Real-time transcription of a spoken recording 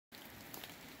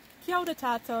Kia ora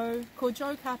tātou, ko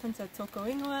Jo Carpenter toko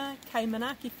ingoa, kei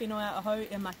Manaaki Whenua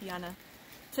ahau e mahi ana.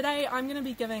 Today I'm going to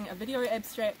be giving a video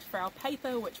abstract for our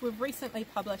paper which we've recently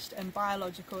published in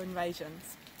Biological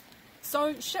Invasions.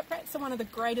 So shiprats are one of the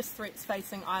greatest threats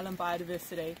facing island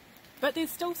biodiversity, but there's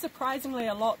still surprisingly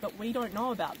a lot that we don't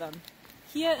know about them.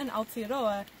 Here in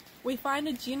Aotearoa, we find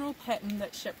a general pattern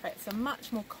that shiprats are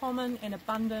much more common and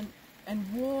abundant in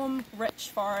warm, rich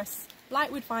forests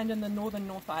like we'd find in the northern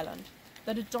North Island,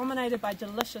 that are dominated by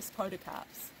delicious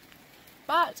podocarps.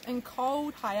 But in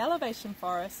cold, high elevation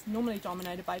forests, normally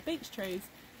dominated by beech trees,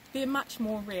 they're much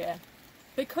more rare.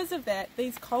 Because of that,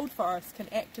 these cold forests can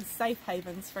act as safe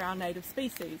havens for our native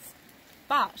species.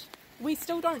 But we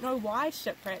still don't know why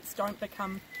shiprats don't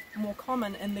become more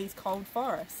common in these cold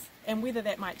forests, and whether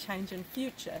that might change in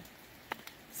future.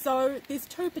 So there's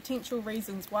two potential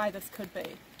reasons why this could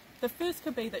be. The first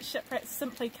could be that shiprats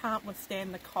simply can't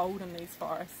withstand the cold in these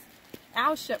forests.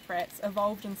 Our shiprats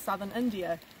evolved in southern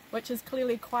India, which is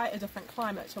clearly quite a different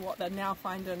climate to what they now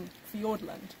find in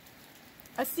Fiordland.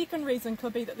 A second reason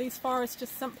could be that these forests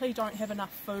just simply don't have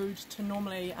enough food to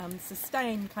normally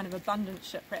sustain kind of abundant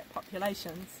shiprat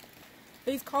populations.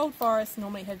 These cold forests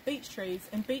normally have beech trees,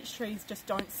 and beech trees just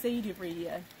don't seed every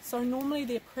year, so normally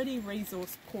they're pretty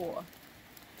resource poor.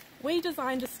 We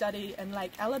designed a study in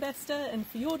Lake Alabaster in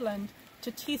Fiordland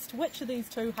to test which of these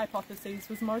two hypotheses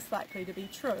was most likely to be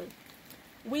true.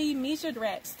 We measured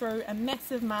rats through a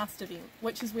massive mast event,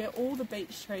 which is where all the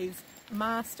beech trees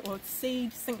mast or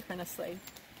seed synchronously,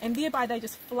 and thereby they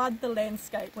just flood the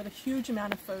landscape with a huge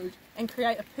amount of food and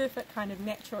create a perfect kind of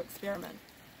natural experiment.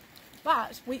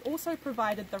 But we also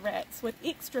provided the rats with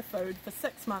extra food for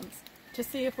 6 months to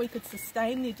see if we could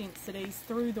sustain their densities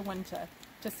through the winter,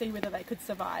 to see whether they could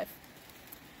survive.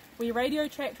 We radio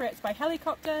tracked rats by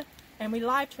helicopter, and we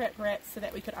live tracked rats so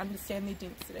that we could understand their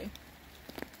density.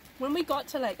 When we got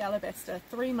to Lake Alabaster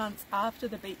 3 months after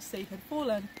the beech seed had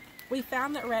fallen, we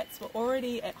found that rats were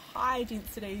already at high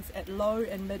densities at low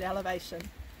and mid elevation.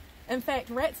 In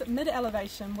fact, rats at mid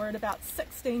elevation were at about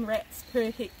 16 rats per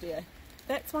hectare.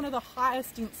 That's one of the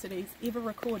highest densities ever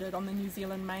recorded on the New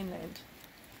Zealand mainland.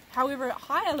 However, at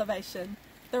high elevation,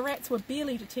 the rats were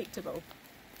barely detectable.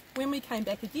 When we came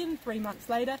back again 3 months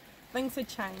later, things had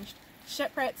changed.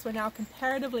 Shiprats were now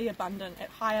comparatively abundant at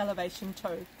high elevation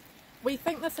too. We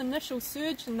think this initial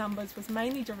surge in numbers was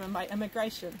mainly driven by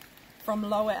immigration from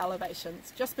lower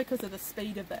elevations, just because of the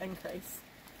speed of the increase.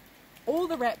 All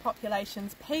the rat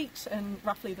populations peaked in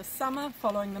roughly the summer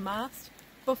following the mast,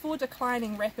 before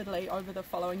declining rapidly over the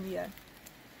following year.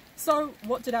 So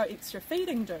what did our extra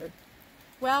feeding do?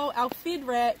 Well, our fed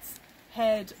rats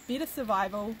had better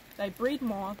survival, they bred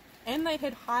more, and they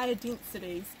had higher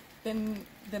densities than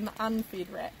the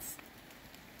unfed rats.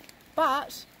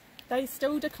 But they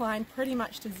still declined pretty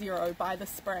much to zero by the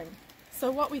spring. So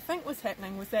what we think was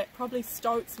happening was that probably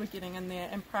stoats were getting in there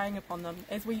and preying upon them,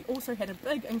 as we also had a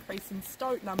big increase in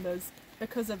stoat numbers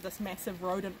because of this massive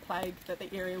rodent plague that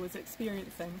the area was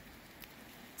experiencing.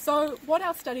 So what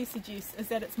our study suggests is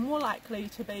that it's more likely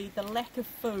to be the lack of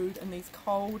food in these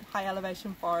cold, high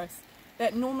elevation forests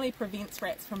that normally prevents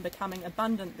rats from becoming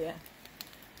abundant there.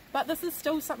 But this is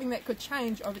still something that could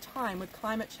change over time with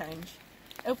climate change.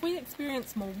 If we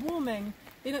experience more warming,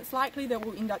 then it's likely that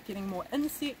we'll end up getting more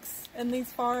insects in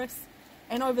these forests,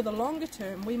 and over the longer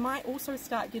term we might also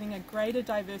start getting a greater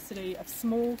diversity of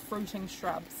small fruiting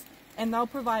shrubs, and they'll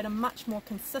provide a much more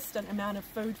consistent amount of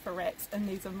food for rats in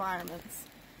these environments.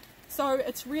 So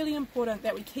it's really important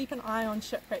that we keep an eye on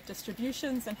shiprat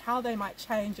distributions and how they might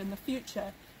change in the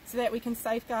future, so that we can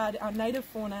safeguard our native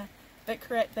fauna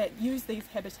that use these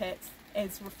habitats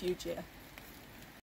as refugia.